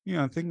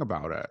Think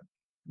about it.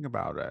 Think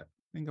about it.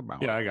 Think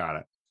about Yeah, it. I got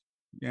it.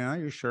 Yeah,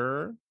 you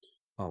sure?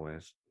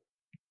 Always.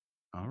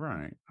 All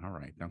right. All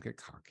right. Don't get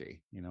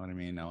cocky. You know what I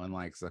mean? No one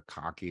likes a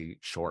cocky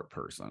short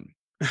person.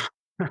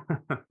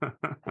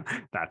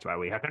 That's why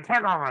we have to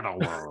take over the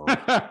world.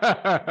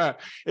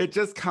 It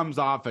just comes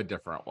off a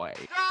different way.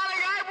 Darling,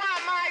 I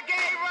want my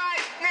gay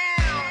rights now.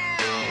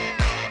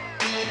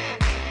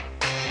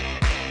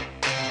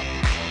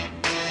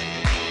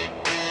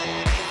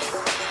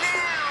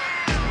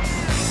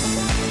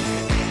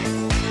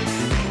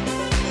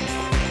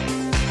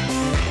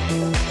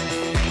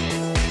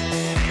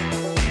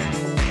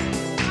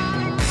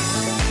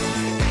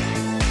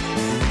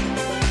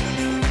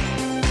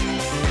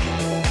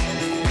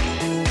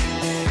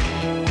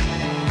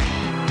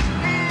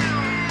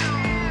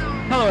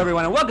 Hello,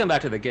 everyone, and welcome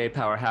back to the Gay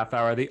Power Half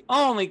Hour, the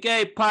only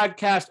gay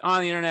podcast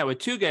on the internet with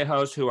two gay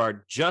hosts who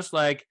are just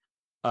like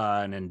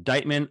an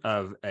indictment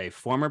of a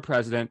former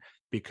president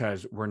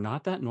because we're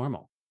not that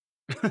normal.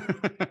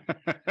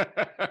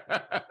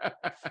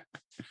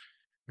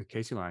 With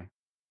Casey Lai.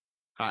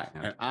 Hi,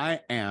 and I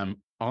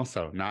am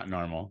also not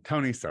normal,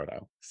 Tony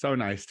Soto. So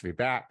nice to be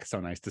back. So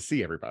nice to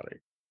see everybody.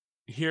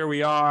 Here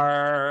we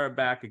are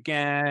back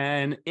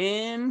again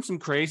in some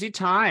crazy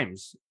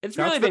times. It's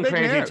That's really the been big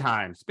crazy news.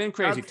 times. It's been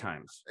crazy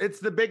times. It's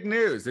the big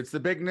news. It's the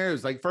big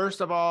news. Like,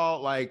 first of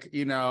all, like,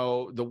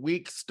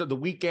 the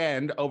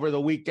weekend, over the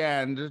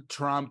weekend,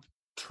 Trump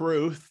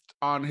truthed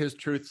on his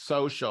Truth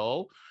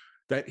Social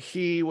that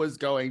he was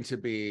going to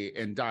be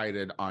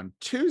indicted on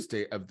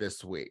Tuesday of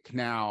this week.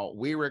 Now,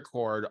 we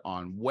record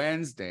on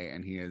Wednesday,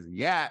 and he is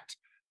yet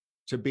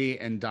to be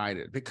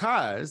indicted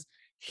because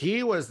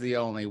he was the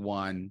only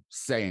one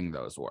saying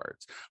those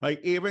words. Like,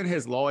 even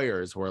his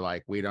lawyers were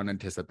like, we don't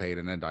anticipate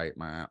an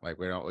indictment. Like,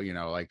 we don't,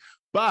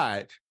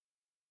 but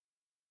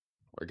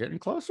we're getting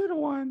closer to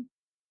one.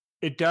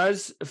 It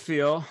does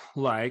feel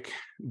like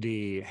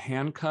the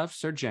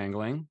handcuffs are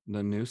jangling.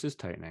 The noose is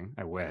tightening.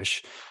 I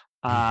wish.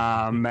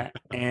 And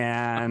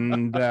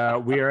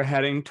we are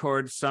heading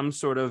towards some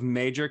sort of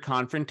major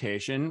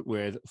confrontation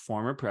with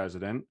former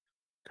president,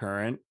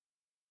 current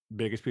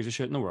biggest piece of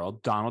shit in the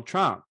world, Donald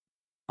Trump.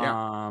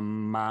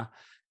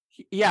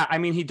 Yeah. I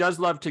mean, he does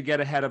love to get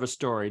ahead of a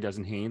story,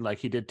 doesn't he? Like,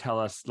 he did tell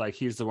us, like,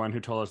 he's the one who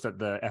told us that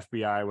the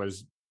FBI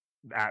was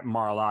at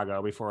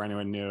Mar-a-Lago before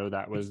anyone knew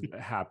that was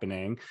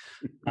happening.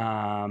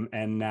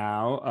 And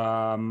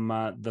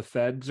now the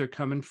feds are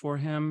coming for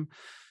him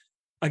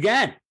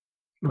again.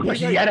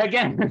 Yet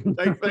again.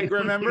 like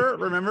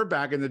remember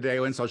back in the day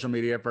when social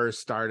media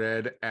first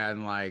started,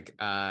 and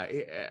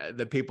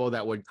the people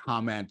that would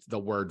comment the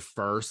word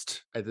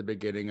first at the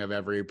beginning of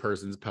every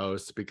person's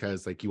post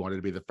because like you wanted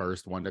to be the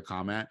first one to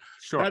comment.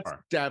 Sure. That's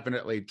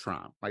definitely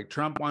Trump. Like,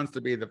 Trump wants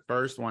to be the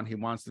first one. He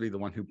wants to be the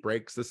one who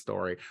breaks the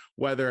story,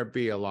 whether it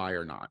be a lie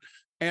or not.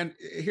 And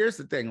here's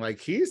the thing, like,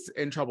 he's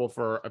in trouble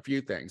for a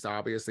few things.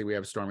 Obviously, we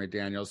have Stormy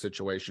Daniels'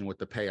 situation with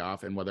the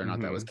payoff and whether or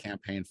not that was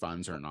campaign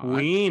funds or not.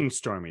 Queen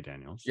Stormy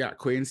Daniels. Yeah,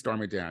 Queen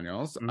Stormy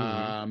Daniels.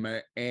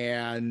 Right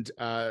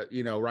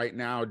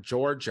now,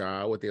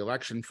 Georgia with the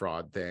election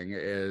fraud thing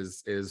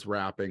is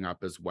wrapping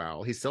up as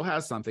well. He still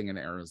has something in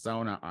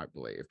Arizona, I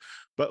believe.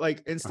 But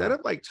like, instead of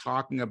like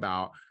talking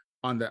about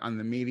on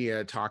the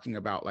media, talking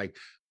about like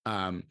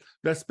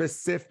the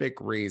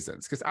specific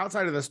reasons, because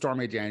outside of the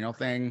Stormy Daniel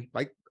thing,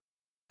 like,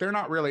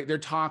 they're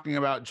talking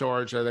about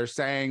Georgia. They're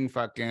saying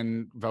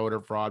fucking voter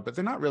fraud, but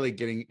they're not really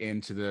getting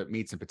into the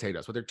meats and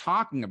potatoes. What they're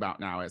talking about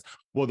now is,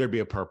 will there be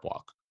a perp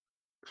walk?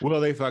 Will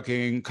they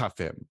fucking cuff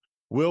him?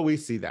 Will we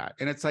see that?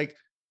 And it's like,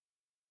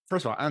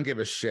 first of all, I don't give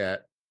a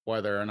shit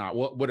whether or not,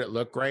 would it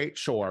look great?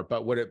 Sure.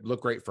 But would it look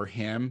great for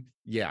him?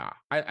 Yeah.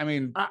 I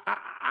mean, I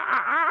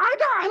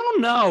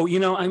don't know.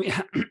 I mean,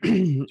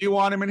 do you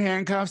want him in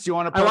handcuffs? Do you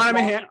want to?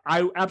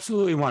 I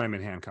absolutely want him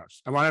in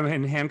handcuffs. I want him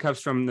in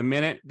handcuffs from the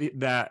minute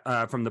that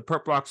from the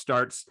perp walk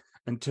starts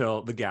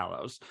until the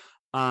gallows.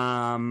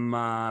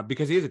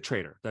 Because he is a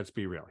traitor. Let's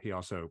be real. He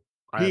also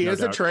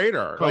is a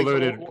traitor.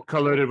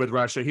 Colluded with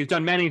Russia. He's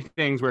done many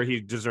things where he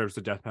deserves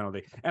the death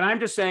penalty. And I'm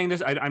just saying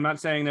this. I'm not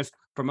saying this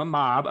from a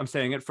mob. I'm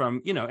saying it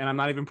from, and I'm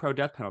not even pro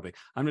death penalty.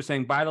 I'm just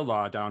saying, by the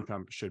law, Donald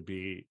Trump should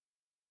be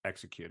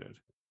executed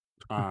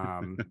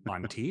on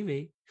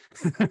TV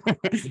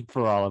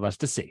for all of us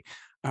to see.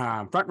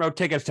 Front row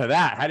tickets to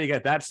that. How do you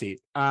get that seat?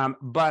 And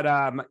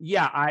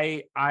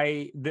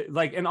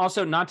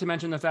also, not to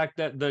mention the fact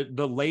that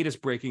the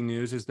latest breaking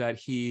news is that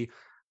he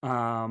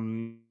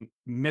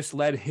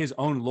misled his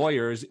own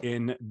lawyers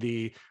in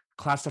the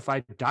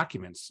classified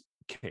documents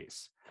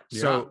case.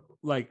 So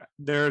like,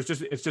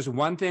 it's just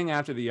one thing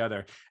after the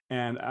other.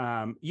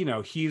 And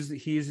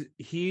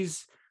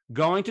he's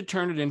going to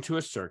turn it into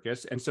a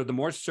circus. And so the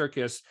more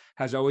circus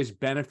has always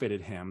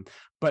benefited him,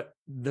 but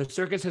the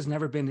circus has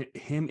never been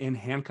him in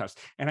handcuffs.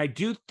 And I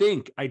do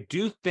think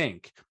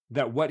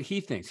that what he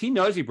thinks, he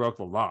knows he broke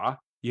the law,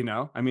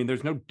 I mean,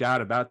 there's no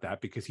doubt about that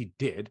because he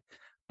did.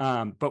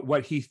 But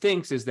what he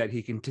thinks is that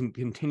he can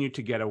continue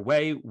to get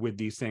away with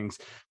these things,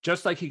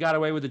 just like he got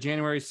away with the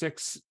January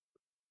 6th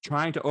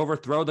trying to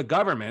overthrow the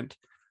government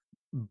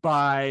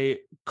by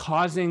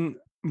causing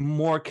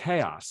more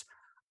chaos.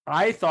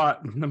 I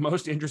thought the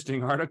most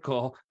interesting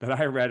article that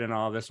I read in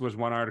all of this was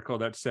one article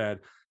that said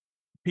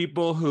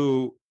people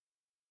who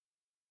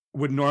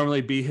would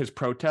normally be his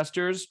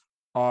protesters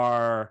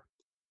are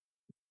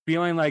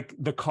feeling like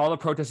the call of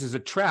protest is a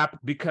trap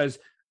because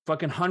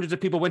fucking hundreds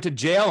of people went to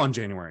jail on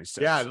January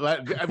 6th.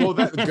 Yeah, well,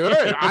 that's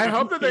good. I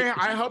hope that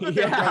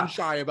they're gun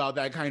shy about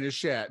that kind of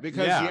shit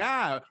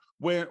because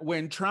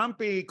when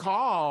Trumpy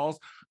calls,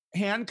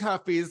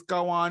 handcuffies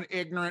go on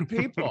ignorant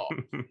people.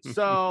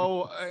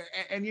 So,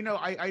 and you know,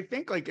 I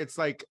think like it's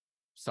like,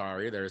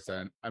 sorry, there's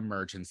an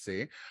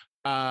emergency.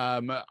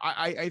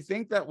 I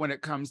think that when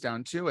it comes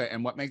down to it,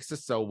 and what makes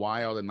this so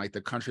wild and like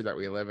the country that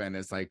we live in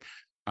is like,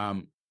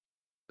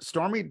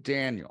 Stormy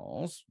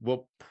Daniels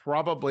will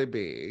probably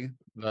be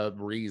the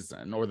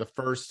reason or the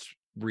first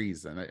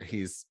reason that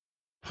he's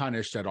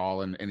punished at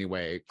all in any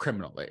way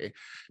criminally.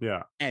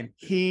 Yeah. And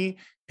he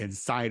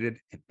incited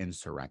an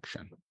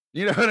insurrection.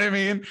 You know what I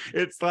mean?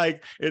 It's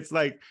like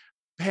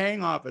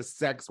paying off a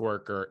sex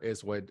worker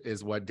is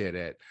what did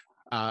it.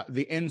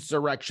 The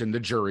insurrection,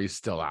 the jury's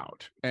still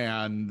out.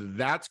 And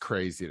that's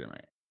crazy to me.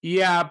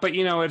 Yeah, but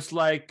you know, it's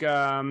like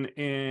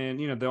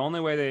the only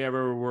way they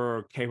ever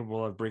were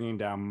capable of bringing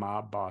down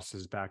mob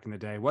bosses back in the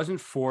day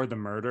wasn't for the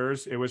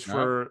murders. It was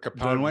for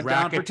Capone went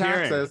down for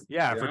taxes.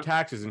 Yeah, for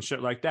taxes and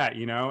shit like that,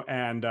 you know.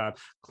 And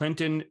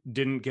Clinton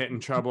didn't get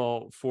in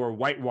trouble for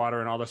Whitewater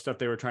and all the stuff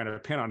they were trying to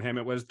pin on him.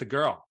 It was the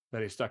girl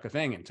that he stuck a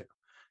thing into,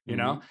 you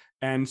know.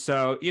 And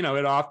so, you know,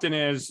 it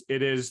is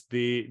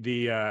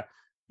the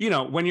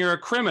when you're a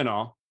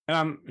criminal,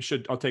 and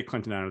I'll take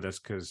Clinton out of this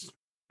because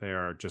they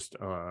are just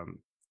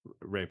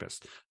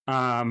rapist,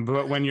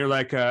 but when you're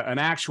like an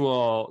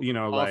actual, you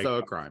know, also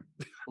like a crime,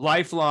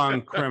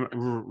 lifelong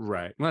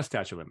right? Well,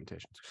 statute of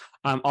limitations,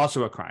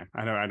 also a crime.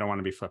 I don't want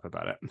to be flip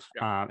about it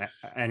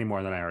any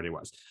more than I already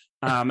was.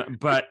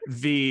 But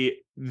the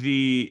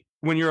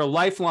when you're a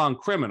lifelong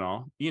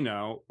criminal, you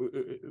know,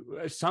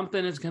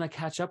 something is going to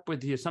catch up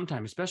with you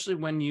sometime, especially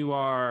when you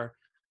are.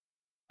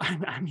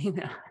 I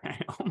mean,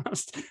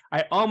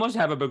 I almost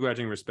have a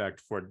begrudging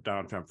respect for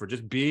Donald Trump for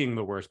just being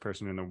the worst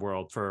person in the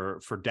world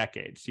for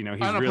decades. You know,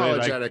 he's really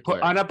like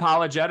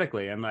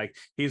unapologetically, and like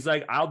he's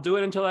like, I'll do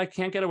it until I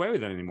can't get away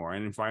with it anymore.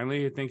 And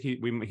finally, I think he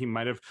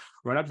might have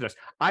run up to this.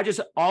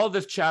 All of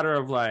this chatter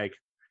of like,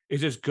 is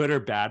this good or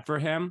bad for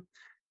him?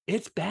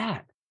 It's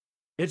bad.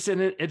 It's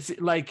an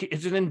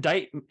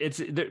indictment.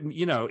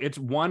 It's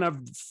one of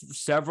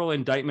several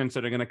indictments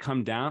that are going to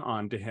come down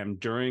onto him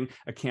during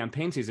a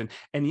campaign season.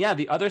 And yeah,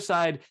 the other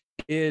side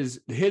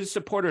is his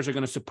supporters are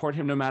going to support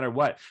him no matter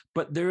what.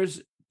 But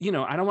there's, you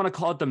know, I don't want to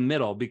call it the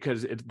middle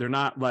because they're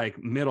not like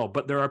middle,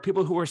 but there are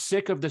people who are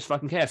sick of this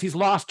fucking chaos. He's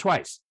lost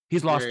twice.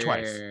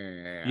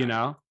 You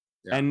know,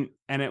 and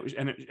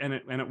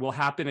it will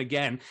happen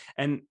again.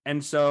 And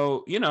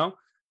so, you know,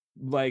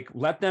 like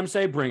let them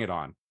say, bring it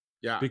on.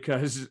 Yeah,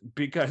 because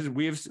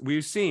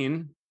we've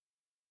seen,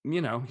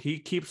 you know, he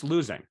keeps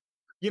losing.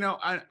 You know,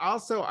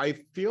 I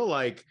feel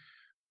like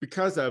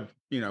because of,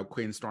 you know,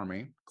 Queen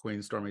Stormy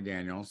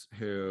Daniels,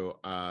 who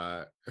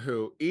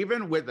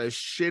even with a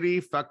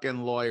shitty fucking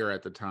lawyer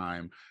at the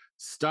time,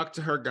 stuck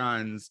to her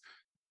guns,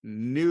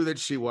 knew that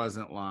she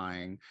wasn't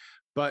lying.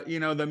 But you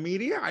know, the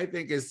media, I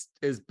think, is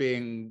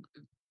being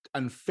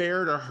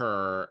unfair to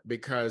her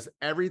because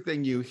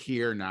everything you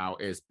hear now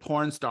is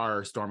porn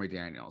star Stormy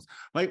Daniels.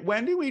 Like,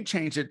 when do we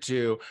change it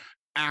to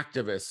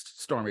activist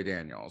Stormy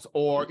Daniels?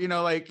 Or,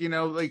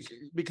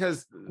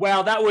 because,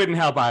 well, that wouldn't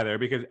help either,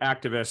 because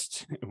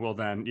activist will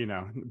then, you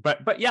know,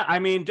 but yeah, I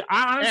mean,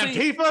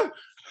 honestly, Antifa?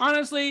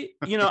 Honestly,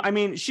 you know, I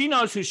mean, she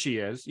knows who she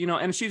is, you know,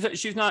 and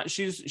she's not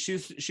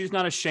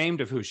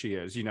ashamed of who she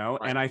is, you know,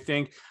 right. And I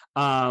think,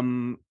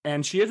 and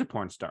she is a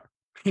porn star.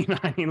 You know,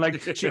 I mean,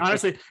 like, she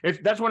honestly,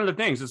 that's one of the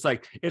things. It's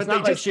like, it's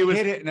not like she was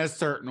hit it in a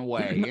certain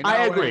way. You know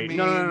I agree. I mean?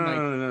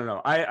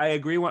 No. I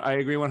agree. I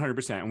agree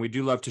 100%. And we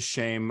do love to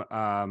shame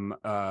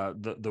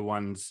the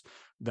ones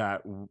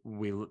that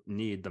we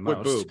need the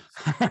most.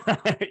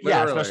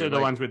 Yeah, especially the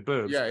ones with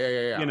boobs.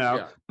 Yeah. You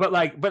know, but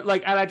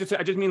I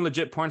just mean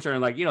legit porn star.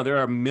 And like, you know, there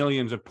are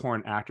millions of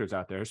porn actors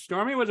out there.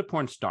 Stormy was a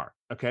porn star.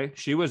 Okay,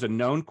 she was a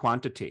known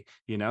quantity.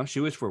 You know, she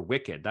was for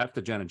Wicked. That's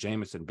the Jenna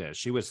Jameson biz.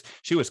 She was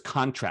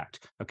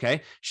Contract.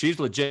 Okay, she's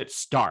legit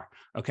star.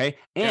 Okay,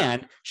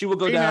 and she will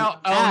go down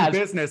as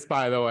business,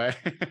 by the way.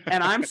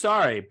 And I'm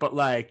sorry, but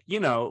if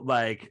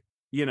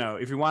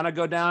you want to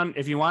go down,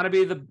 if you want to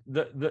be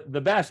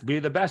the best, be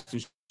the best.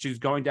 And she's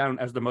going down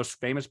as the most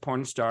famous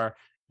porn star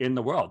in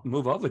the world.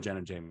 Move over,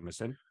 Jenna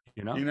Jameson.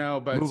 You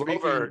know, but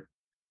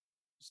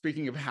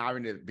speaking of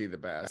having to be the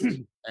best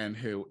and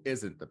who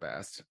isn't the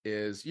best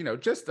is, you know,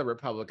 just the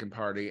Republican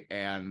Party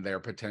and their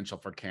potential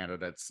for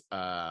candidates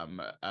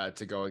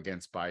to go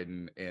against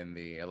Biden in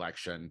the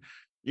election.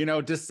 You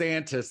know,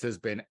 DeSantis has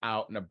been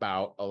out and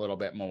about a little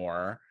bit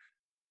more.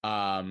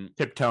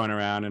 Tiptoeing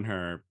around in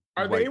her.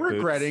 Are they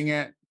regretting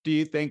it? do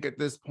you think at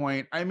this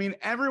point? I mean,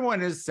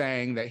 everyone is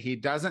saying that he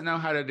doesn't know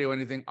how to do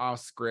anything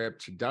off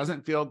script. He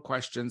doesn't field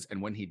questions.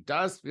 And when he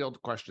does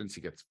field questions,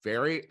 he gets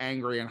very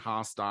angry and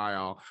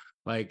hostile.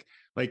 Like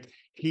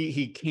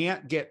he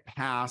can't get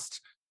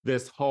past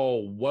this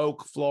whole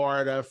woke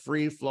Florida,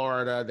 free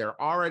Florida.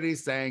 They're already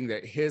saying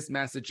that his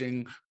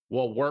messaging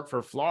will work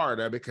for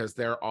Florida because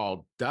they're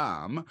all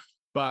dumb,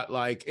 but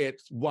like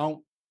it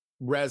won't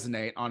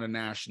resonate on a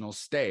national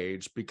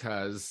stage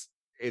because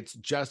it's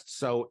just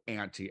so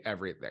anti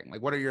everything.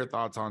 Like, what are your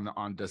thoughts on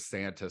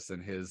DeSantis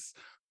and his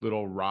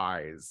little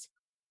rise?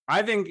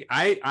 I think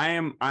I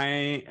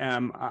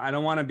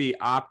don't want to be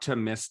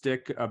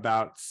optimistic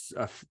about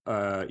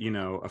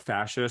a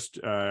fascist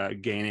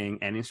gaining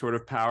any sort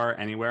of power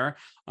anywhere,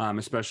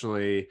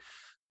 especially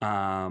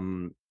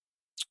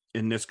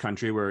in this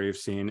country where we've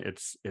seen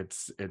it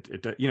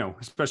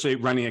especially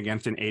running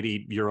against an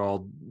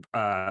 80-year-old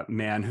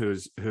man who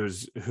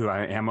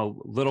I am a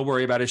little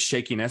worried about his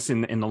shakiness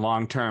in the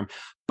long term.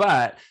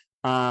 But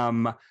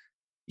I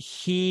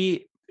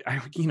keep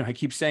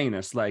saying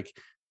this, like,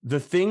 the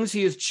things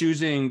he is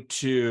choosing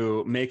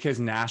to make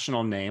his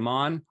national name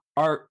on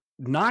are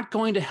not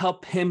going to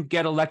help him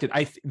get elected.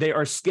 They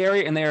are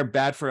scary and they are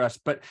bad for us,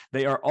 but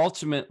they are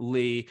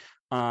ultimately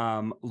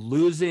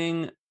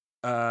losing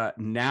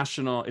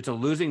it's a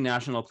losing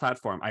national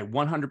platform. I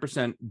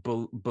 100%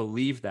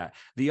 believe that.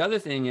 The other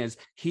thing is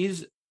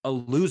he's a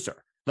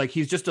loser. Like,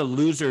 he's just a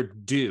loser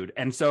dude.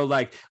 And so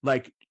like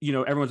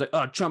everyone's like,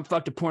 oh, Trump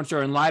fucked a porn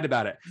star and lied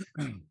about it.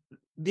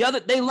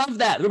 They love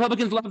that. The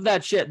Republicans love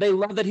that shit. They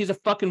love that he's a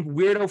fucking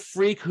weirdo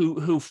freak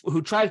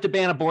who tries to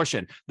ban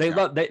abortion. They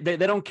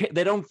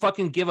don't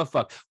fucking give a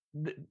fuck.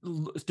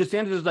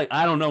 DeSantis is like,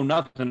 I don't know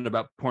nothing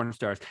about porn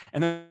stars.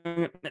 And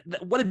then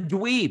what a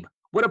dweeb.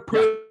 What a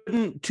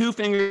pudding,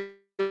 two-finger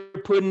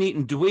pudding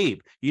eating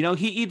dweeb.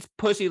 He eats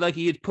pussy like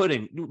he eats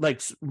pudding,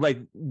 like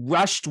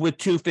rushed with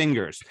two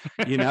fingers,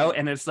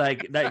 and it's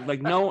like that,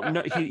 like no,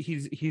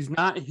 he's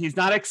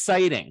not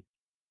exciting.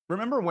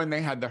 Remember when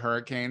they had the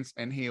hurricanes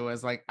and he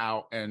was like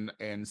out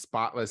in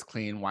spotless,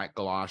 clean white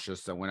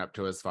galoshes that went up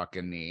to his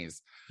fucking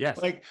knees? Yes.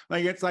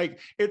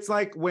 It's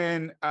like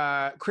when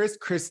Chris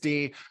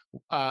Christie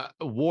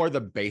wore the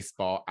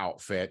baseball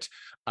outfit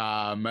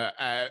out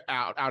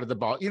of the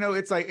ball.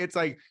 It's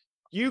like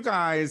you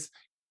guys,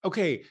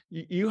 okay,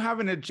 you have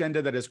an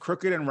agenda that is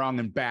crooked and wrong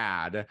and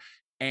bad,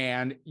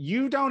 and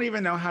you don't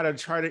even know how to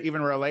try to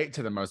even relate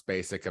to the most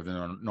basic of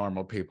the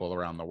normal people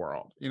around the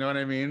world. You know what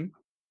I mean?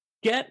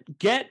 Get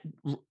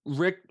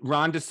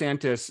Ron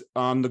DeSantis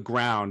on the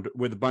ground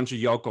with a bunch of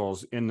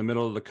yokels in the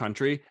middle of the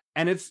country,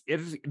 and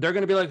they're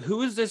going to be like,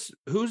 who's this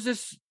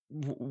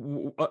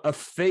a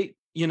fake,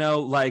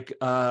 like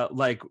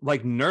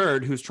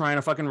nerd who's trying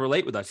to fucking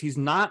relate with us. He's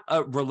not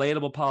a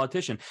relatable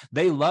politician.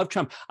 They love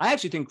Trump. I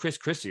actually think Chris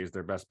Christie is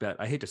their best bet.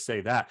 I hate to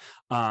say that,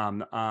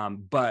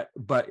 but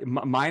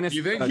minus.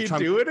 You think he'd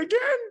Trump, do it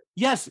again?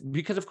 Yes,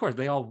 because of course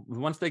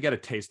once they get a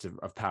taste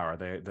of power,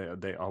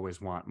 they always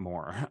want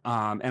more.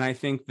 And I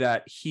think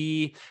that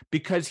he's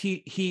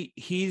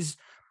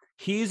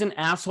an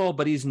asshole,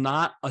 but he's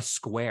not a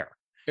square.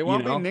 It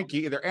won't be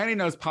Nikki either, and he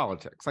knows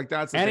politics. Like,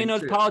 that's the and thing he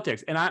knows too.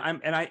 politics. And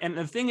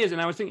the thing is, and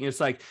I was thinking,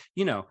 it's like,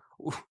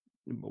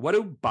 what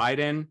do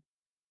Biden,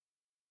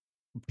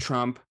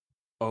 Trump,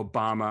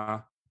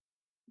 Obama,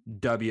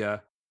 W,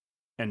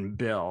 and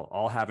Bill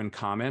all have in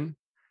common?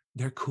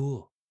 They're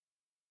cool.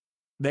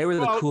 They were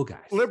the cool guys.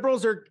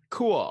 Liberals are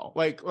cool.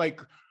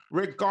 Like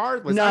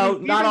regardless. No,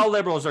 not all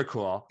liberals are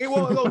cool.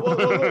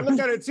 Look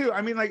at it too.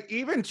 I mean, like,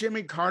 even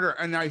Jimmy Carter,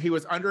 and he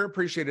was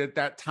underappreciated at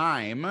that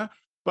time.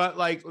 But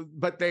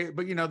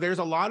there's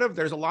a lot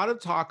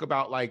of talk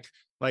about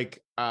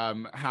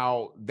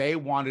how they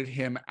wanted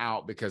him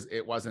out because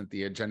it wasn't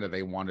the agenda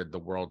they wanted the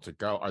world to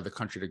go, or the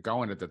country to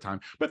go in at the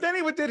time. But then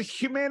he did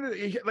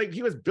humanity, like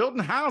he was building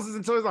houses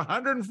until he was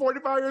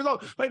 145 years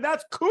old. Like,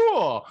 that's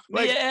cool.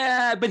 Like,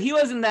 yeah, but he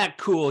wasn't that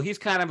cool. He's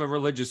kind of a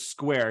religious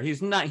square.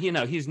 He's not,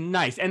 he's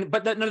nice.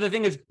 But the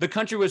thing is, the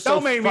country was so.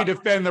 Don't make me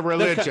defend the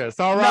religious.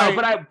 All right.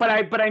 No,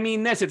 but I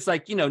mean this. It's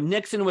like,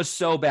 Nixon was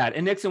so bad,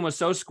 and Nixon was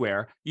so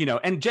square.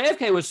 And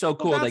JFK was so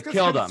cool. They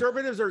killed him.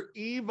 Conservatives are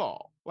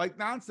evil. Like,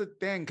 that's the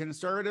thing.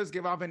 Conservatives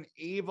give off an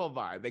evil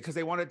vibe because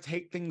they want to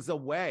take things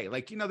away.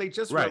 Like, they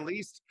just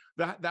released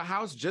the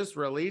House just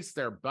released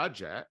their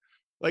budget.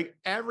 Like,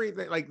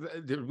 everything, like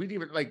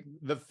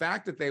the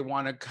fact that they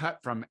want to cut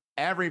from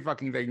every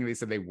fucking thing they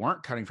said they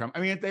weren't cutting from. I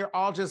mean, they're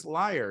all just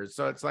liars.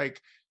 So it's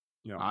like,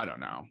 I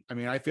don't know. I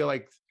mean, I feel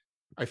like,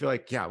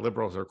 yeah,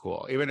 liberals are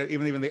cool. Even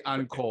the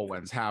uncool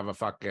ones have a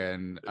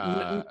fucking.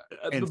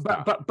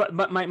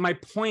 But my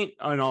point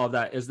on all of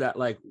that is that,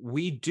 like,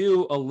 we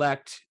do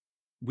elect.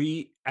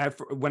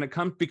 When it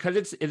comes,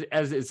 because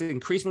as it's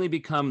increasingly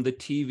become the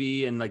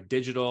TV and like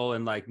digital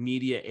and like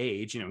media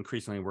age,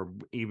 increasingly we're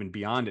even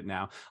beyond it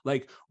now.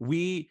 Like,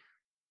 we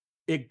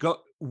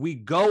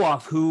go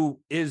off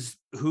who's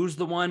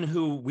the one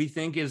who we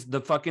think is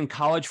the fucking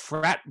college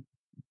frat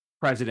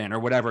president or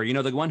whatever,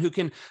 the one who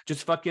can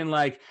just fucking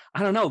like,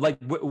 I don't know, like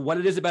what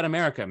it is about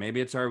America. Maybe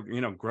it's our,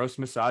 gross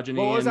misogyny.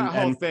 What was that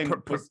whole thing?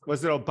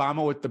 Was it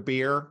Obama with the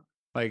beer?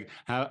 Like,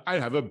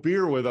 I'd have a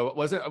beer with a,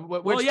 was it?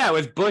 Well, yeah, it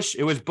was Bush.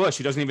 It was Bush.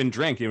 He doesn't even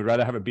drink. He would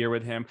rather have a beer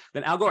with him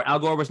than Al Gore. Al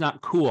Gore was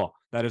not cool.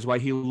 That is why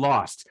he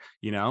lost,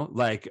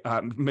 like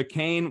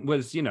McCain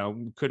was,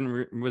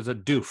 was a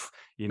doof,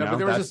 No, but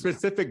there was a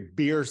specific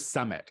beer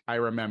summit. I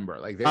remember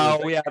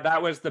yeah,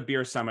 that was the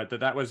beer summit.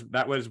 That was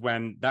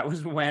when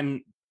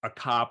a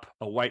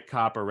white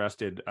cop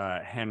arrested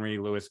Henry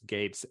Louis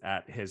Gates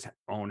at his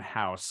own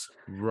house,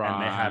 right?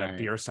 And they had a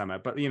beer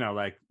summit. But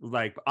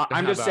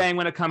I'm just saying,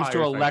 when it comes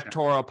to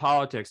electoral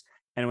politics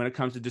and when it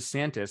comes to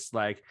DeSantis,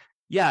 like,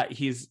 yeah,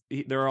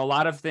 there are a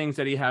lot of things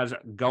that he has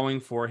going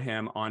for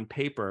him on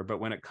paper, but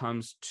when it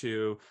comes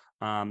to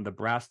the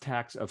brass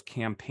tacks of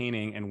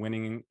campaigning and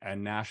winning a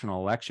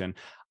national election,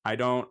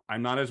 I'm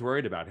not as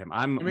worried about him.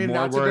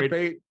 That's a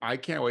debate I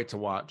can't wait to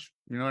watch.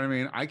 You know what I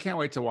mean? I can't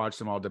wait to watch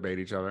them all debate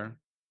each other.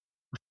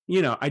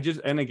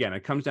 And again,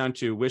 it comes down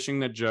to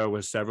wishing that Joe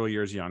was several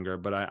years younger,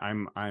 but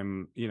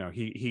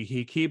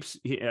he keeps,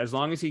 as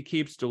long as he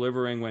keeps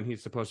delivering when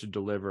he's supposed to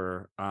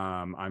deliver,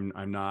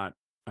 I'm not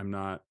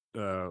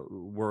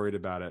worried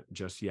about it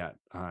just yet.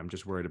 I'm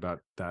just worried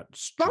about that.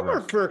 Bummer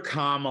for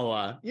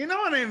Kamala. You know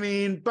what I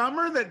mean?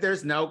 Bummer that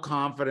there's no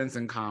confidence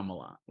in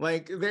Kamala.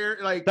 Like, they're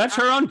like, that's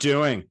her own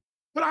doing.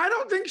 But I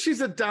don't think she's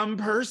a dumb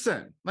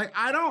person. Like,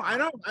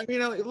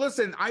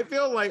 listen, I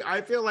feel like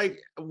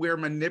we're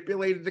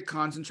manipulated to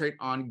concentrate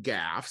on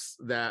gaffes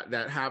that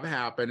have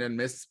happened and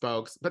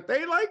misspokes, but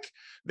they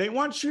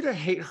want you to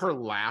hate her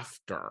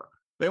laughter.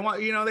 They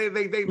want, I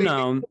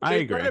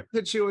agree. Try to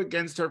pitch you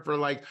against her for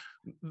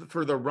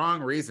the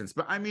wrong reasons.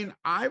 But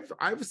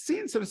I've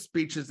seen some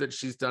speeches that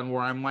she's done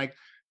where I'm like,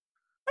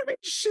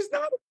 she's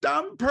not a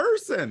dumb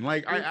person.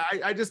 Like,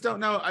 I just don't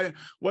know.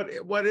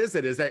 What is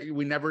it? Is that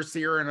we never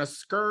see her in a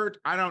skirt?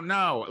 I don't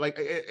know. Like,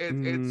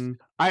 it's.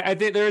 I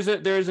think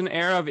there's an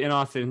air of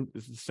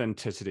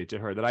inauthenticity to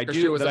her that I do.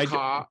 She was a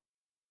cop.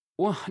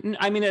 Well,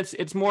 I mean,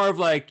 it's more of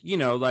like,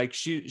 like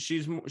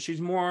she's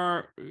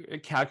more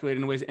calculated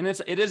in ways, and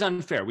it is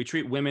unfair. We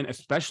treat women,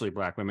 especially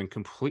Black women,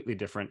 completely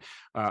different,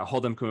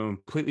 hold them to a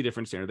completely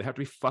different standard. They have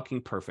to be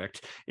fucking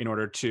perfect in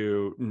order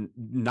to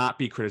not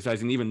be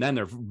criticized, and even then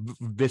they're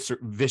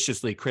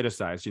viciously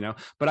criticized.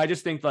 But I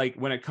just think, like,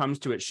 when it comes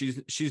to it,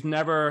 she's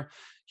never.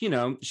 Do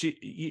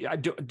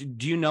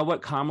you know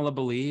what Kamala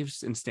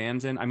believes and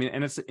stands in? I mean,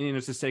 and it's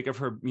the sake of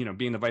her,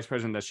 being the vice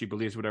president, that she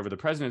believes whatever the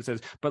president says.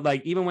 But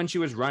like, even when she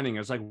was running, it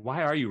was like,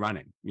 why are you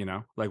running?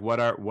 Like,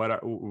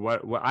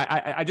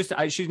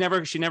 she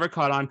never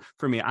caught on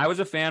for me. I was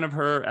a fan of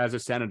her as a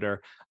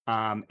senator.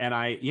 And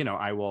I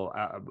will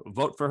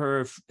vote for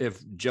her if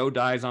Joe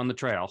dies on the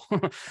trail.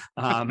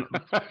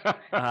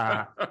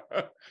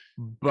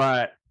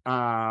 But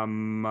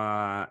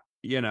I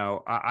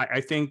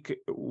think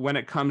when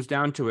it comes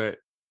down to it,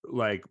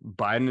 like,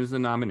 Biden is the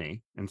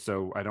nominee. And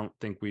so I don't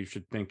think we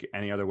should think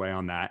any other way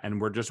on that.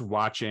 And we're just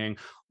watching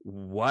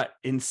what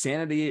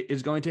insanity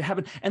is going to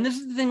happen. And this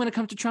is the thing when it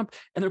comes to Trump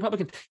and the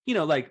Republicans,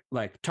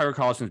 like Tucker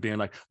Carlson's being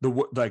like,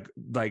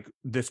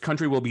 this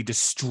country will be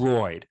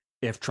destroyed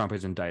if Trump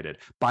is indicted.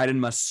 Biden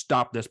must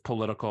stop this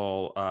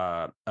political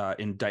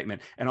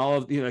indictment. And all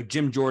of, like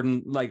Jim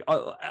Jordan, like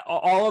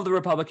all of the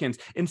Republicans,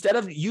 instead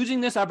of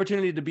using this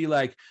opportunity to be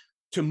like,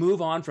 to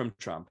move on from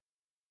Trump,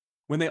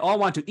 when they all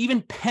want to,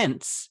 even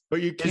Pence.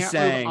 But you can't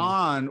move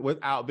on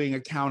without being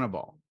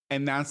accountable.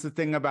 And that's the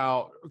thing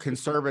about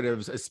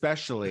conservatives,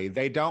 especially.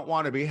 They don't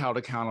want to be held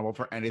accountable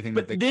for anything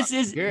that they do. This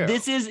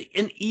is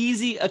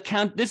easy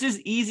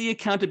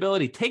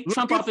accountability. Take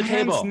Trump off the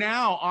Pence table.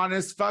 Now on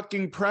his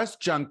fucking press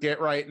junket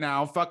right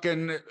now,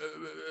 fucking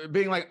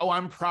being like, "Oh,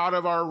 I'm proud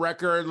of our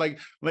record."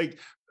 He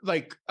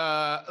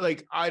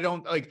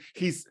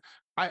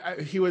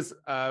was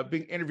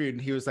being interviewed,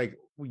 and he was like,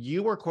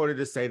 you were quoted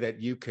to say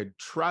that you could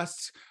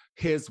trust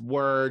his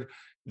word.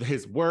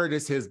 His word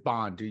is his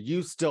bond. Do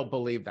you still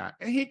believe that?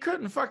 And he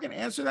couldn't fucking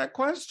answer that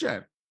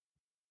question.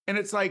 And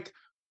it's like,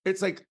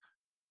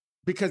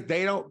 because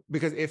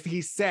if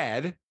he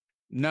said,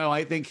 no,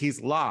 I think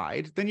he's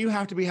lied, then you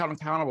have to be held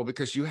accountable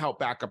because you helped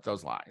back up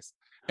those lies.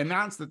 And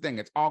that's the thing.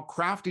 It's all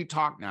crafty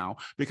talk now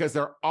because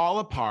they're all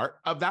a part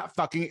of that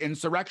fucking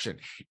insurrection.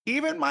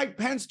 Even Mike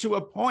Pence, to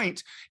a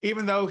point,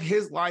 even though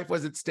his life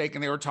was at stake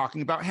and they were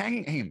talking about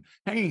hanging him,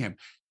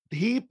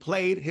 he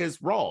played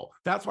his role.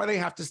 That's why they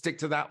have to stick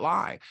to that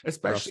lie,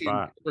 especially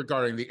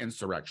regarding the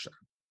insurrection.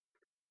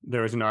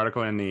 There was an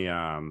article in the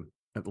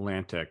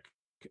Atlantic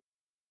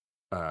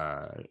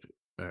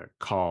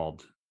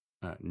called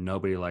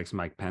 "Nobody Likes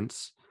Mike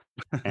Pence,"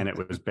 and it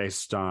was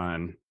based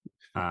on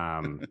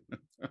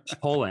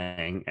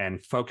polling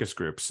and focus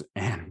groups,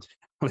 and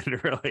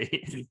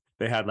literally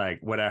they had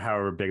like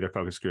however big their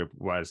focus group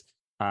was,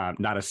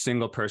 not a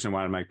single person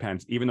wanted Mike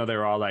Pence, even though they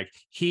were all like,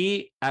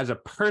 he as a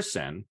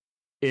person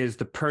is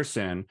the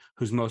person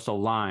who's most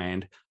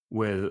aligned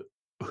with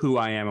who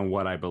I am and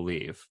what I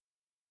believe.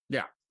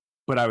 Yeah.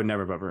 but I would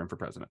never vote for him for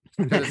president.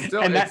 It's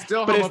still, it's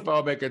still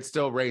homophobic. It's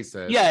still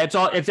racist. Yeah,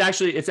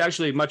 it's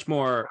actually much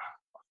more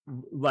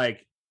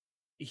like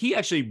he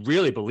actually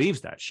really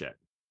believes that shit.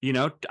 You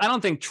know, I don't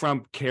think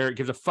Trump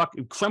gives a fuck.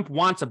 Trump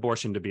wants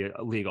abortion to be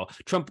illegal.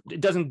 Trump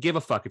doesn't give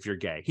a fuck if you're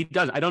gay. He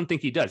doesn't. I don't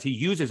think he does. He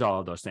uses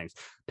all of those things.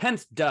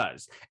 Pence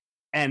does.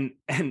 And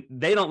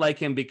they don't like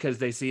him because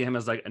they see him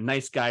as like a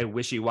nice guy,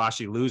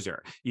 wishy-washy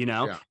loser, you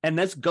know? Yeah. And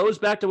this goes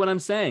back to what I'm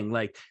saying.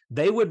 Like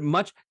they would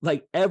much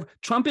like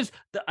Trump is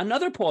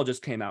another poll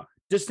just came out.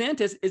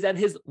 DeSantis is at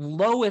his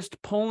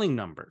lowest polling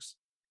numbers.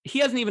 He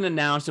hasn't even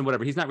announced and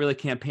whatever. He's not really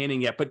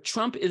campaigning yet, but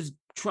Trump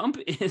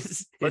Bully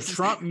is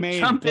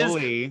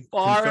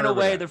far and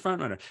away the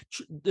front runner.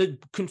 The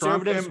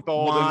conservatives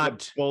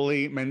want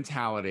bully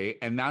mentality.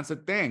 And that's the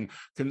thing.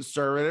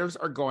 Conservatives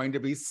are going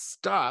to be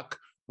stuck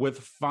with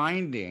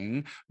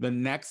finding the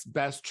next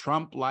best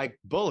Trump-like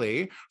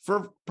bully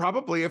for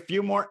probably a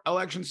few more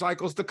election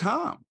cycles to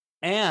come.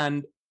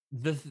 And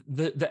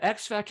the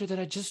X factor that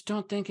I just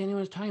don't think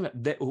anyone's talking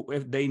about,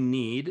 if they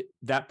need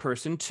that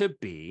person to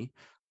be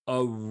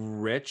a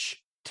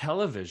rich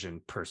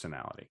television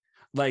personality.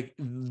 Like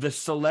the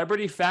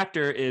celebrity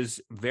factor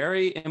is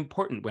very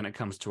important when it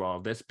comes to all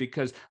of this,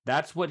 because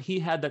that's what he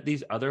had that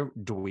these other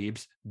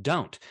dweebs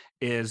don't.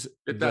 Is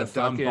that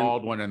dumb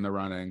bald one in the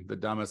running, the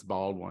dumbest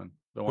bald one,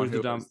 the one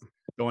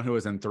who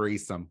was in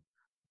Threesome.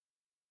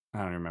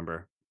 I don't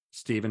remember.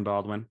 Stephen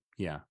Baldwin.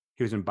 Yeah,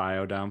 he was in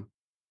Biodome.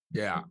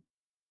 Yeah.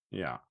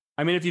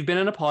 I mean, if you've been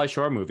in a Pauly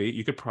Shore movie,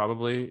 you could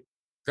probably.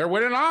 They're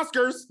winning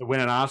Oscars. Win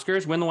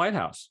the White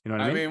House. You know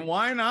what I mean? I mean,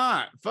 why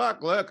not?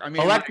 Fuck, look. I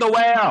mean, elect the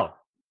whale.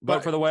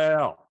 Vote for the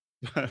whale.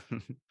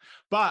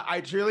 But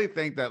I truly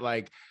think that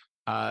like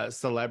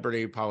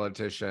celebrity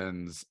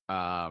politicians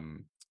are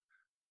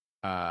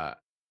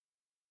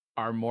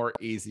more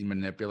easy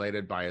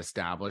manipulated by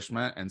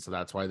establishment. And so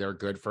that's why they're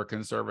good for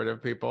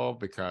conservative people,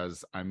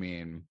 because I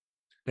mean,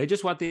 they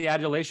just want the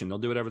adulation. They'll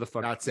do whatever the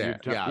fuck. That's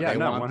it. They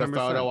want 100%. The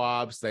photo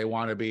ops. They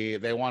want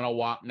to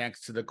walk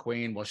next to the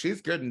queen. Well,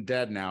 she's good and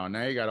dead now. And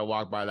now you got to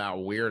walk by that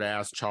weird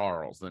ass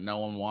Charles that no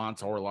one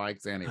wants or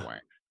likes anyway.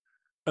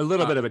 A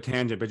little bit of a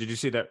tangent, but did you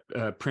see that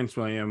Prince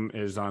William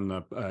is on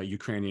the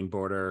Ukrainian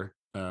border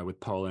with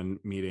Poland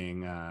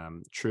meeting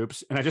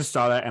troops? And I just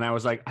saw that and I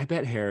was like, I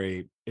bet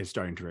Harry is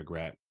starting to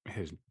regret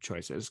his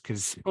choices,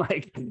 because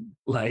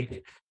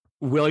like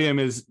William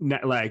is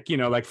like, you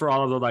know, like for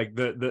all of the like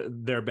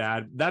they're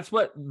bad. That's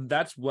what.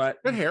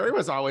 But Harry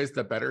was always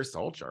the better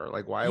soldier.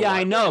 Like why? Yeah,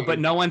 I know, but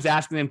no one's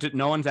asking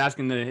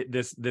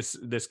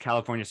this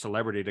California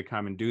celebrity to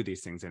come and do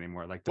these things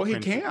anymore. Like, he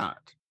can't.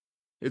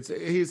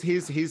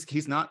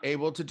 He's not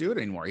able to do it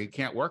anymore. He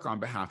can't work on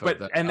behalf of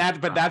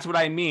that's what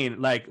I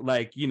mean. Like,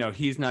 you know,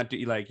 he's not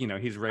like, you know,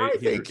 he's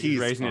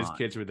raising his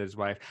kids with his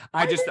wife.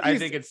 I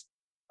think it's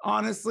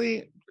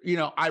honestly, you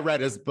know, I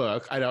read his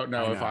book. I don't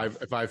know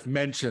if I've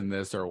mentioned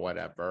this or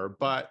whatever,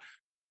 but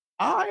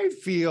I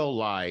feel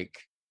like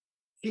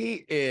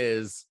he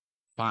is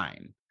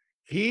fine.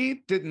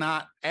 He did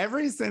not,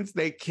 ever since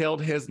they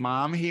killed his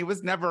mom, he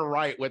was never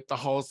right with the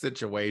whole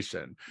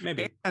situation.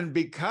 Maybe. And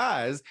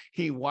because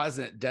he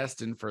wasn't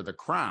destined for the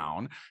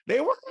crown,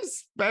 they were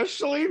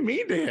especially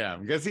mean to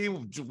him because he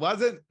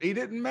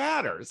didn't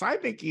matter. So I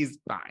think he's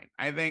fine.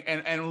 I think,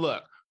 and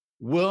look,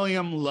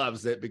 William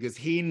loves it because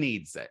he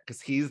needs it, because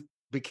he's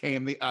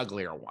became the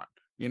uglier one.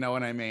 You know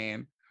what I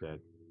mean? Good.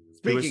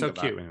 He was so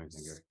cute.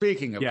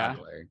 Speaking of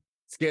ugly,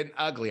 it's getting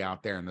ugly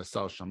out there in the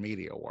social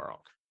media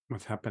world.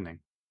 What's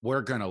happening?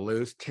 We're going to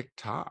lose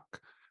TikTok.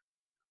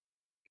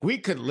 We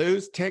could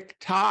lose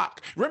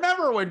TikTok.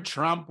 Remember when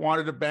Trump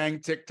wanted to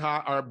ban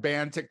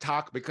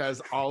TikTok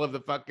because all of the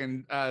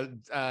fucking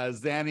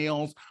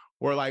Xennials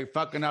were like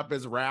fucking up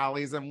his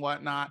rallies and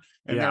whatnot?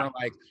 And they're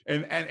like,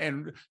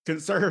 and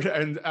conservative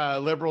and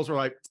liberals were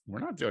like, we're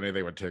not doing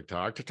anything with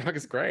TikTok. TikTok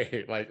is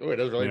great. Like, oh, it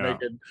is really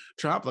making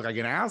Trump look like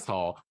an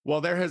asshole. Well,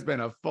 there has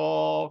been a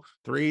full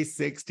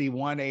 360,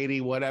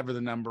 180, whatever the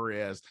number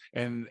is.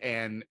 And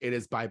it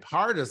is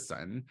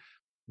bipartisan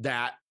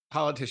that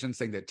politicians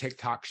think that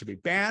TikTok should be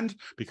banned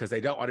because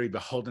they don't want to be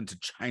beholden to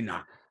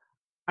China.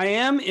 I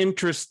am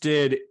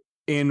interested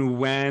in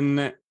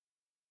when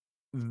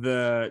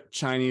the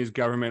Chinese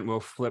government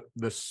will flip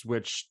the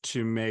switch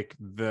to make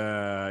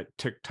the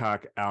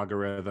TikTok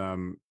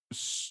algorithm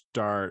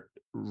start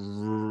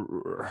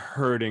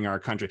hurting our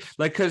country.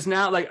 Like, cause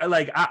now,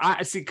 like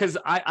I see, cause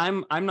I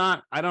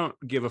don't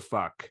give a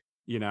fuck,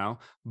 you know,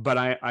 but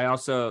I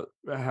also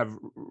have,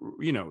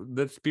 you know,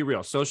 let's be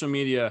real. Social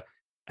media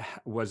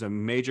was a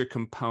major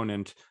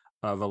component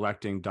of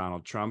electing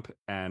Donald Trump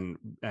and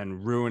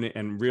ruining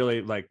and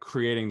really like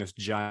creating this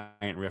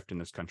giant rift in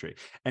this country.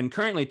 And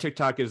currently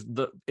TikTok is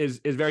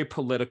very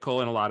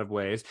political in a lot of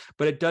ways,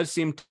 but it does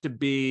seem to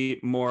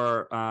be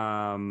more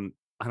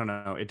I don't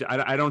know.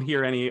 I don't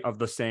hear any of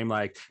the same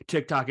like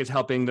TikTok is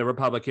helping the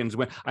Republicans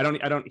win. I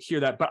don't hear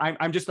that. But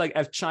I'm just like,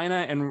 as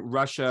China and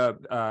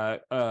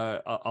Russia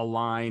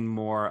align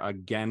more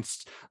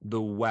against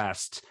the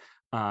West,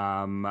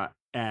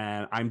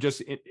 and I'm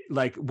just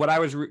like what I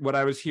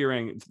was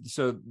hearing.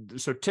 So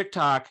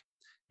TikTok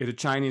is a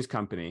Chinese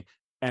company,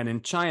 and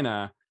in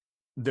China,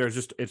 there's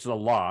just, it's a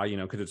law, you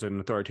know, because it's an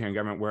authoritarian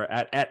government where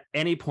at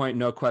any point,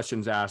 no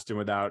questions asked and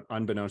without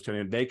unbeknownst to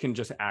anyone, they can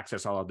just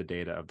access all of the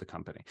data of the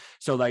company.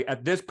 So like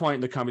at this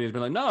point, the company has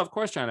been like, no, of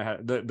course China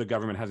the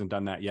government hasn't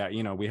done that yet.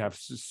 You know, we have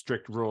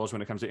strict rules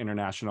when it comes to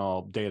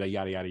international data,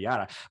 yada yada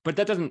yada. But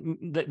that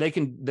doesn't, they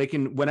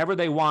can whenever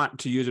they want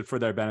to use it for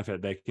their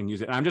benefit, they can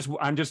use it. And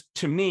I'm just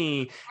to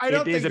me,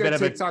 it is a bit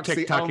of a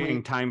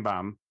TikToking time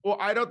bomb. Well,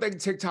 I don't think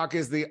TikTok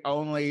is the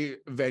only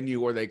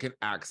venue where they can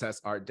access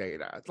our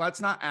data.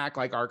 Let's not act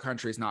like our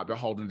country's not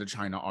beholden to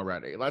China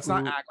already. Let's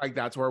not act like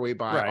that's where we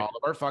buy all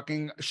of our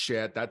fucking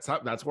shit. That's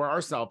where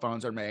our cell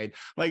phones are made.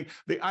 Like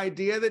the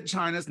idea that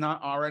China's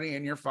not already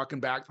in your fucking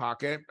back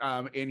pocket,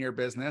 in your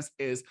business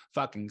is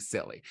fucking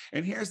silly.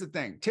 And here's the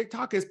thing: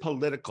 TikTok is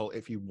political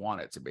if you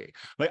want it to be.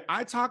 Like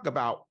I talk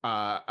about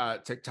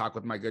TikTok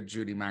with my good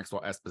Judy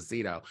Maxwell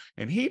Esposito,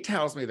 and he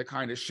tells me the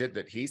kind of shit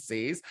that he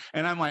sees,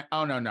 and I'm like,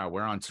 oh no,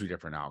 we're on two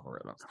different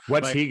algorithms.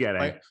 What's he getting?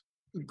 Like,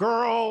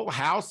 girl,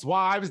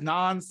 housewives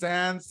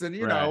nonsense, and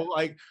you know,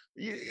 like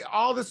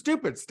all the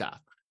stupid stuff.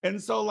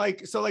 And so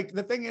like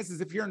the thing is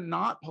if you're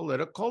not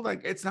political, like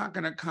it's not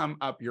going to come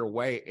up your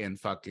way in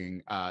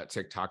fucking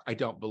TikTok. I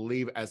don't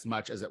believe as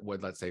much as it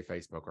would, let's say,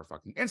 Facebook or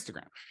fucking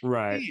Instagram.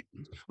 Right.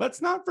 And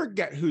let's not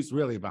forget who's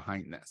really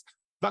behind this.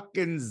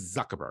 Fucking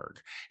Zuckerberg.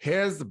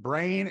 His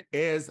brain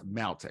is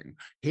melting.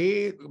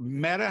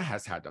 Meta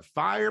has had to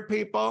fire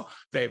people.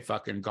 They've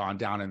fucking gone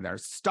down in their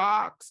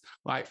stocks.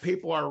 Like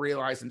people are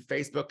realizing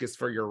Facebook is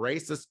for your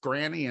racist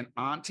granny and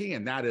auntie,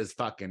 and that is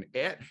fucking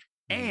it.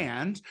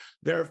 And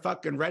their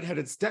fucking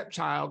redheaded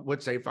stepchild,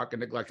 which they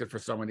fucking neglected for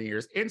so many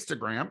years,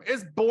 Instagram,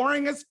 is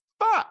boring as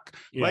fuck.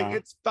 Yeah. Like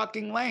it's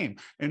fucking lame.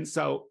 And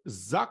so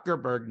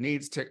Zuckerberg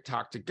needs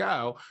TikTok to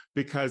go,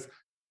 because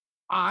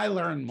I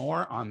learned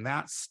more on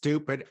that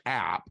stupid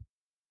app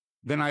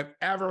than I've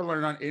ever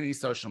learned on any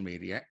social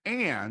media.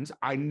 And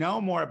I know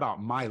more about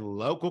my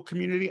local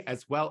community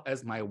as well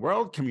as my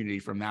world community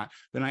from that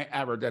than I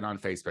ever did on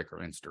Facebook or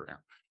Instagram.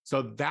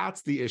 So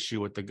that's the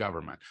issue with the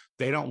government.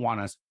 They don't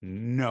want us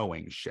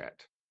knowing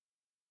shit.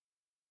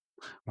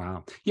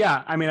 Wow.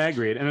 Yeah, I mean, I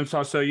agree. And it's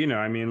also, you know,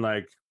 I mean,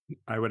 like,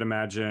 I would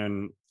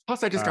imagine.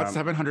 Plus, I just got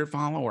 700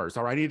 followers,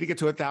 or I need to get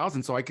to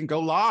 1,000 so I can go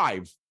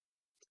live.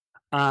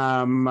 You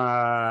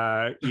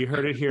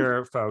heard it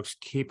here, folks.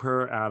 Keep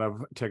her out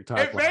of TikTok.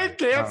 If they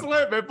cancel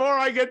it before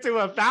I get to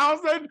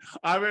 1,000,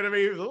 I'm gonna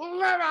be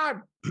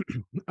livid.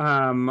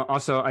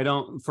 Also,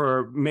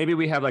 maybe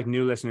we have like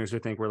new listeners who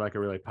think we're like a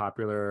really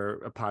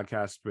popular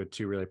podcast with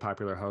two really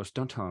popular hosts.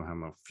 Don't tell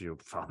them how few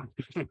followers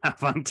you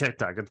have on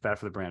TikTok. It's bad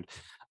for the brand.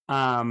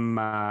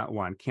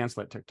 One,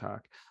 cancel it,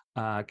 TikTok.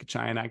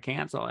 China,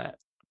 cancel it.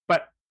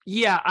 But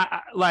yeah,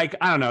 I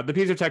don't know. The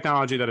piece of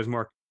technology that is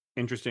more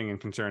interesting and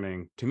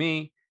concerning to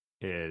me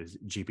is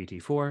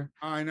GPT-4.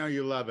 I know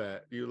you love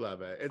it. You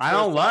love it. I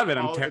don't love it.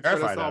 I'm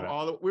terrified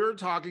of it. We were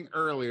talking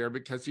earlier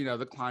because, you know,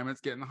 the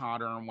climate's getting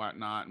hotter and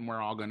whatnot, and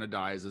we're all going to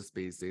die as a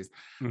species.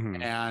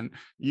 Mm-hmm. And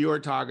you were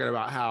talking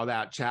about how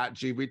that chat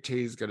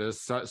GPT is going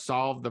to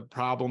solve the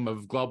problem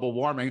of global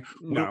warming.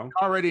 No. We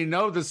already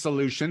know the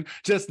solution,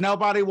 just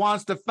nobody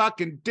wants to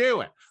fucking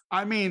do it.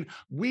 I mean,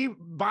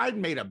 Biden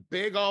made a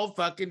big old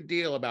fucking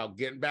deal about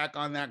getting back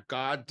on that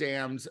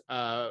goddamn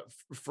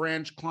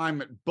French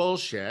climate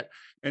bullshit.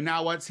 And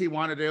now what's he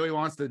want to do? He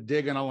wants to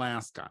dig in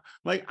Alaska.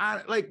 Like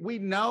we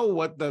know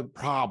what the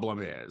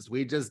problem is.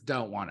 We just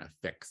don't want to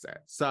fix it.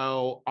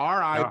 So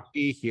RIP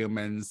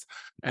humans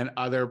and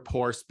other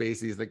poor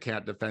species that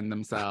can't defend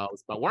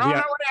themselves, but we're on our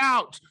way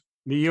out.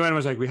 The UN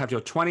was like, we have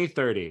till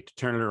 2030 to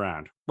turn it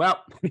around.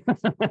 Well,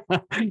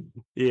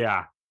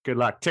 yeah. Good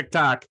luck.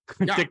 TikTok.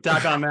 Yeah.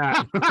 TikTok on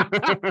that.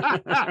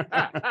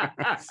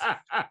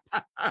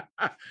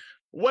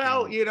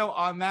 Well, you know,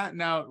 on that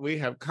note, we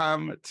have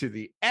come to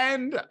the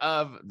end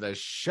of the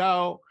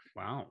show.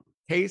 Wow.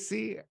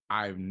 Casey,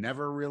 I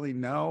never really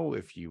know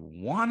if you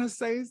want to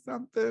say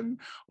something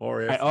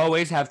or if I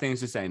always have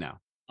things to say now.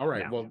 All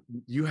right. Now. Well,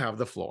 you have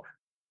the floor.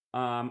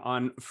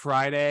 On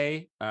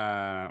Friday,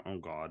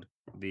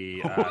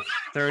 the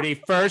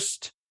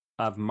 31st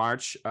of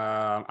March,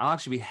 I'll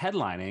actually be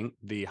headlining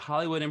the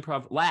Hollywood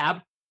Improv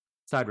Lab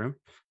side room,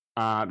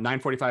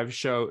 9:45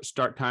 show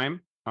start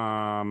time.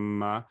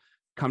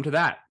 Come to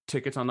that.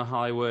 Tickets on the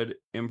Hollywood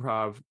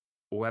Improv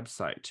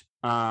website.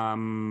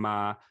 And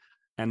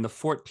the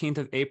 14th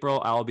of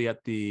April, I'll be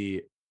at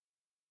the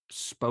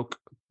Spoke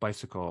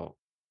Bicycle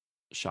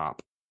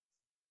Shop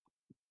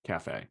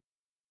Cafe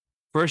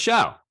for a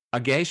show, a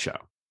gay show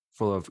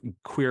full of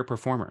queer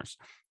performers.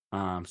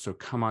 So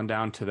come on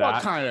down to that.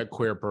 What kind of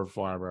queer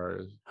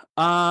performers?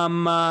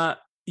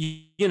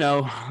 You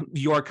know,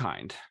 your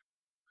kind.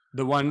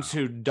 The ones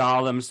who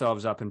doll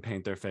themselves up and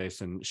paint their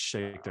face and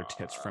shake their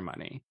tits for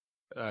money.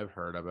 I've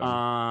heard of it.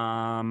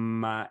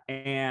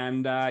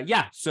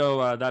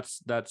 So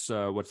that's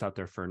what's out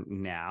there for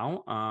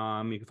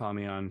now. You can follow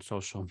me on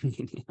social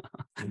media.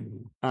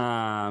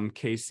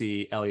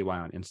 Casey Ley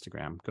on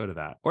Instagram. Go to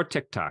that, or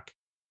TikTok.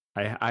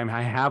 I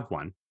have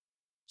one,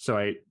 so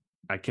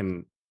I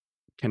can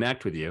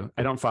connect with you.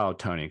 I don't follow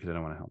Tony because I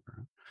don't want to help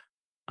her.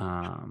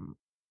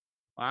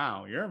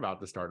 Wow, you're about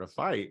to start a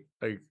fight.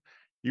 Like,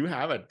 you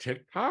have a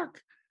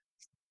TikTok?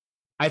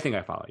 I think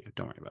I follow you.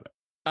 Don't worry about it.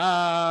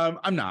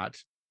 I'm not.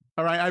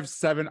 All right, I have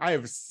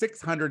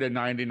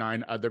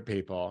 699 other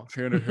people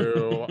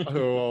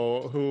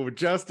who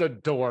just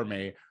adore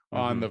me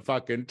on the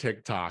fucking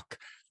TikTok.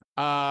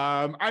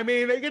 I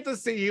mean, they get to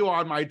see you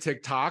on my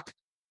TikTok.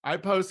 I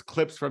post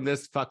clips from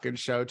this fucking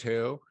show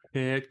too.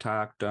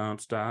 TikTok, don't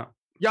stop.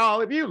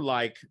 Y'all, if you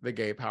like the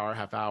Gay Power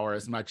Half Hour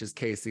as much as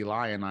Casey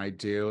Lai and I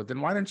do,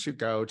 then why don't you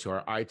go to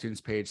our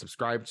iTunes page,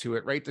 subscribe to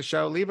it, rate the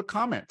show, leave a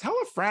comment, tell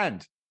a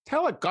friend,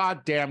 tell a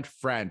goddamn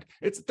friend.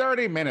 It's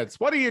 30 minutes.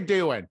 What are you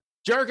doing?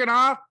 Jerking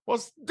off? Well,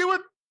 do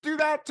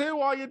that too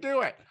while you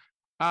do it.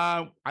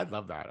 I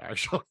love that,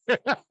 actually.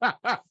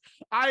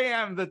 I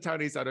am the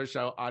Tony Soto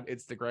Show on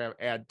Instagram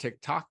and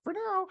TikTok for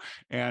now.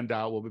 And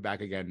we'll be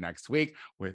back again next week with